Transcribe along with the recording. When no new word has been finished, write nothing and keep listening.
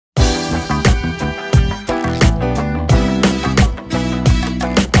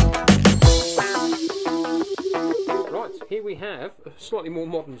have a slightly more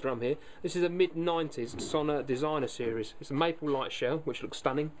modern drum here. This is a mid-90s Sonor designer series. It's a maple light shell, which looks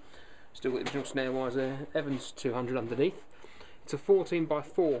stunning. Still got the original snare wires there. Evans 200 underneath. It's a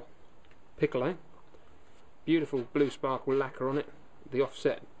 14x4 piccolo. Beautiful blue sparkle lacquer on it. The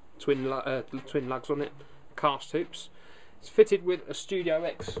offset twin lugs on it. Cast hoops. It's fitted with a Studio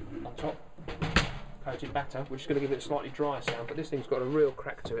X on top, coated batter, which is going to give it a slightly drier sound, but this thing's got a real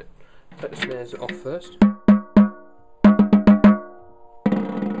crack to it. Take the snares off first.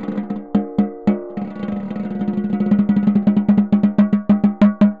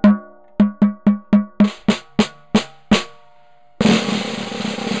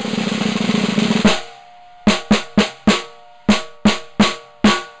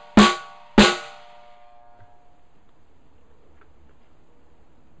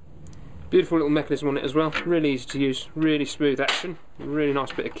 Beautiful little mechanism on it as well, really easy to use, really smooth action, really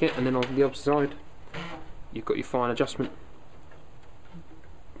nice bit of kit, and then on the other side you've got your fine adjustment.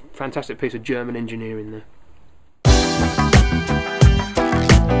 Fantastic piece of German engineering there.